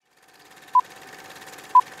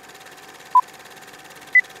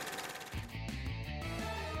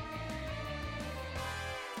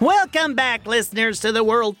Welcome back, listeners, to the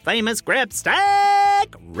world-famous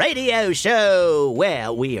Grabstack Radio Show.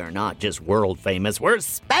 Well, we are not just world-famous, we're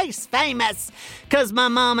space-famous, because my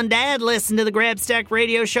mom and dad listened to the Grabstack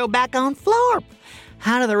Radio Show back on Florp.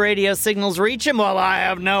 How do the radio signals reach them? Well, I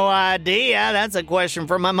have no idea. That's a question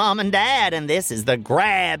for my mom and dad, and this is the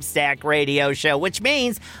Grabstack Radio Show, which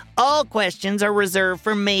means all questions are reserved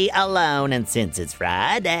for me alone, and since it's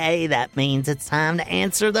Friday, that means it's time to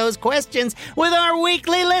answer those questions with our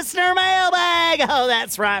weekly listener mailbag. Oh,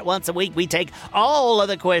 that's right. Once a week, we take all of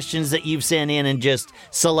the questions that you've sent in and just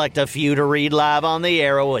select a few to read live on the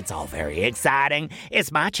air. Oh, it's all very exciting.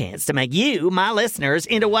 It's my chance to make you, my listeners,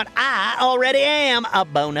 into what I already am, a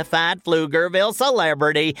bona fide Pflugerville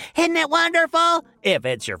celebrity. Isn't it wonderful? If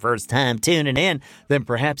it's your first time tuning in, then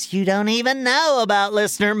perhaps you don't even know about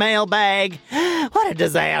listener mailbag. What a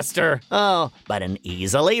disaster. Oh, but an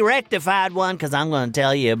easily rectified one, because I'm going to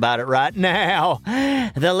tell you about it right now.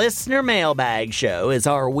 The Listener Mailbag Show is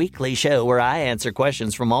our weekly show where I answer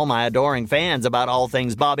questions from all my adoring fans about all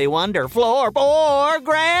things Bobby Wonder, Florp, or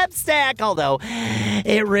Grabstack, although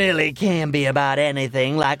it really can be about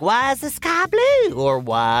anything like why is the sky blue, or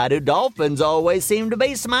why do dolphins always seem to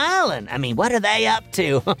be smiling? I mean, what are they up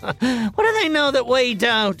to? What do they know that we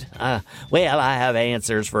don't? Well, I have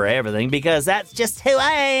answers for everything because that's just who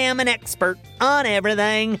I am, an expert on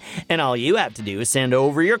everything. And all you have to do is send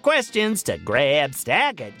over your questions to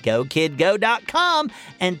grabstack@gokidgo.com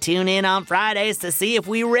and tune in on Fridays to see if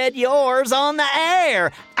we read yours on the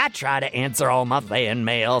air. I try to answer all my fan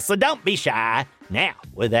mail, so don't be shy. Now,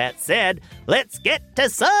 with that said, let's get to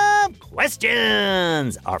some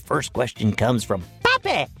questions. Our first question comes from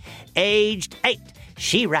Poppy, aged 8.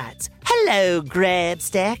 She writes, "Hello,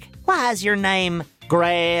 Grabstack. Why is your name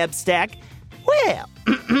Grabstack?" Well,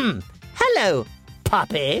 hello,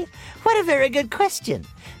 Poppy. What a very good question.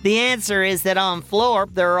 The answer is that on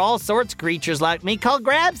Florp, there are all sorts of creatures like me called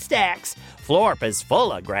Grabstacks. Florp is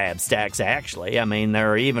full of Grabstacks, actually. I mean,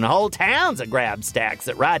 there are even whole towns of Grabstacks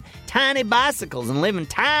that ride tiny bicycles and live in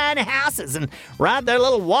tiny houses and ride their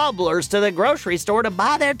little wobblers to the grocery store to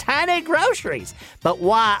buy their tiny groceries. But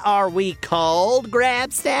why are we called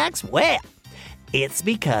Grabstacks? Well, it's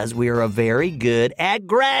because we're very good at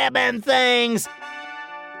grabbing things.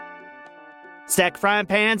 Stack of frying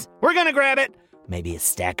pans? We're gonna grab it. Maybe a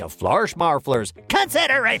stack of Marflers.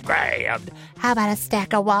 Consider it grabbed. How about a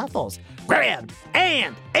stack of waffles? Grabbed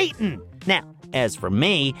and eaten. Now, as for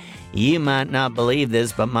me, you might not believe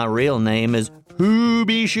this, but my real name is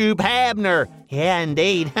Hooby Shoop Habner. Yeah,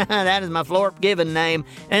 indeed. That is my Florp given name,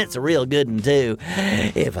 and it's a real good one, too,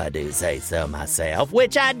 if I do say so myself,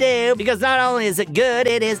 which I do, because not only is it good,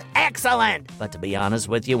 it is excellent. But to be honest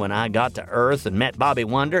with you, when I got to Earth and met Bobby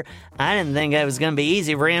Wonder, I didn't think it was going to be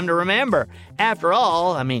easy for him to remember. After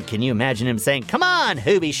all, I mean, can you imagine him saying, "Come on,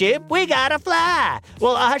 Hooby Shoop, we gotta fly"?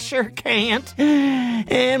 Well, I sure can't.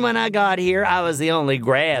 And when I got here, I was the only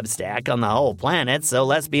Grabstack on the whole planet, so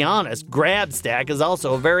let's be honest, Grabstack is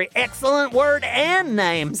also a very excellent word and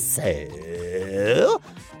name. So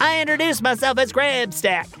I introduced myself as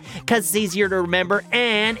Grabstack because it's easier to remember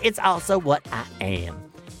and it's also what I am.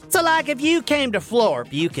 So like if you came to Florp,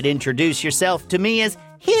 you could introduce yourself to me as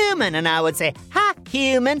Human, and I would say, "Hi,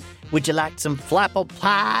 Human. Would you like some flapple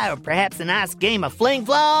pie or perhaps a nice game of fling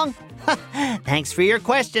flong?" Thanks for your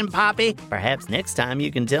question, Poppy. Perhaps next time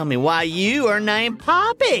you can tell me why you are named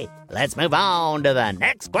Poppy. Let's move on to the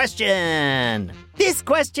next question. This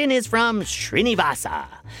question is from Srinivasa,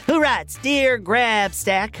 who writes, "Dear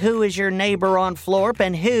Grabstack, who is your neighbor on Florp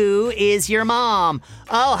and who is your mom?"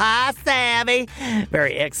 Oh, hi, Savvy.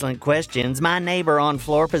 Very excellent questions. My neighbor on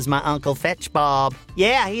Florp is my Uncle Fetch Bob.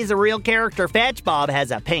 Yeah, he's a real character. Fetch Bob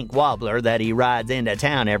has a pink wobbler that he rides into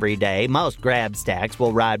town every day. Most Grabstacks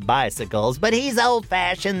will ride bicycles, but he's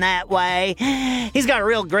old-fashioned that way. He's got a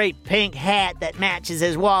real great pink hat that matches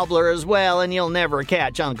his wobbler as well, and you'll never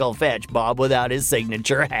catch Uncle Fetch Bob without his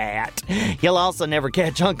signature hat. You'll also never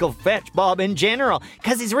catch Uncle Fetch Bob in general,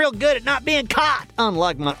 because he's real good at not being caught,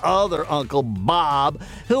 unlike my other Uncle Bob,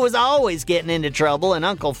 who was always getting into trouble, and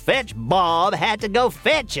Uncle Fetch Bob had to go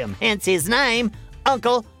fetch him, hence his name,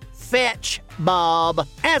 Uncle Fetch Bob.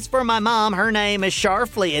 As for my mom, her name is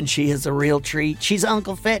Sharfley, and she is a real treat. She's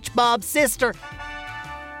Uncle Fetch Bob's sister,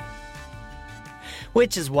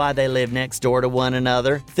 which is why they live next door to one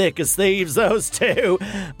another. Thick as thieves, those two.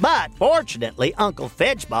 But fortunately, Uncle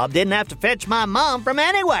Fetch Bob didn't have to fetch my mom from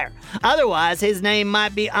anywhere. Otherwise, his name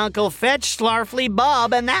might be Uncle Fetch Slarfly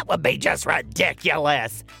Bob, and that would be just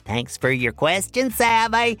ridiculous. Thanks for your question,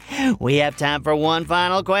 Savvy. We have time for one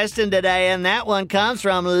final question today, and that one comes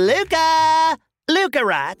from Luca. Luca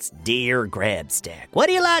writes, Dear Grabstack, what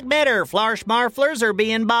do you like better, Flarsh Marflers or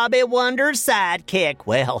being Bobby Wonder's sidekick?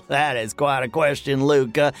 Well, that is quite a question,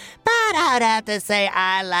 Luca, but I'd have to say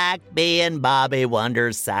I like being Bobby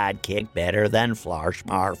Wonder's sidekick better than Flarsh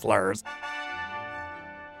Marflers.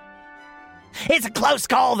 It's a close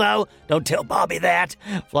call, though. Don't tell Bobby that.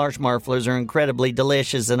 Flarsh Marflers are incredibly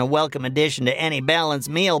delicious and a welcome addition to any balanced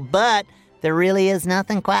meal, but there really is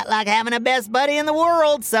nothing quite like having a best buddy in the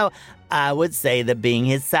world, so I would say that being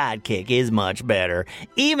his sidekick is much better,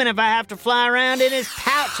 even if I have to fly around in his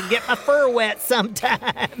pouch and get my fur wet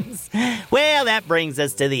sometimes. Well, that brings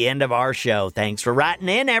us to the end of our show. Thanks for writing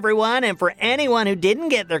in, everyone, and for anyone who didn't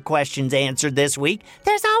get their questions answered this week,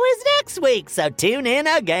 there's always next week, so tune in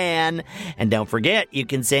again. And don't forget, you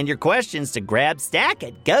can send your questions to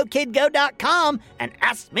grabstack@gokidgo.com and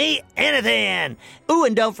ask me anything. Ooh,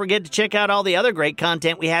 and don't forget to check out all the other great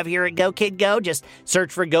content we have here at Go Kid Go. Just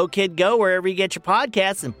search for Go Kid Go wherever you get your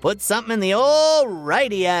podcasts and put something in the old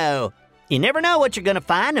radio. You never know what you're going to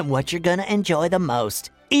find and what you're going to enjoy the most,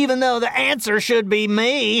 even though the answer should be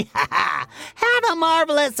me. Have a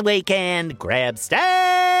marvelous weekend.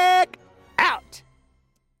 Grabstack out.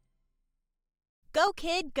 Go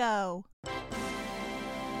Kid Go.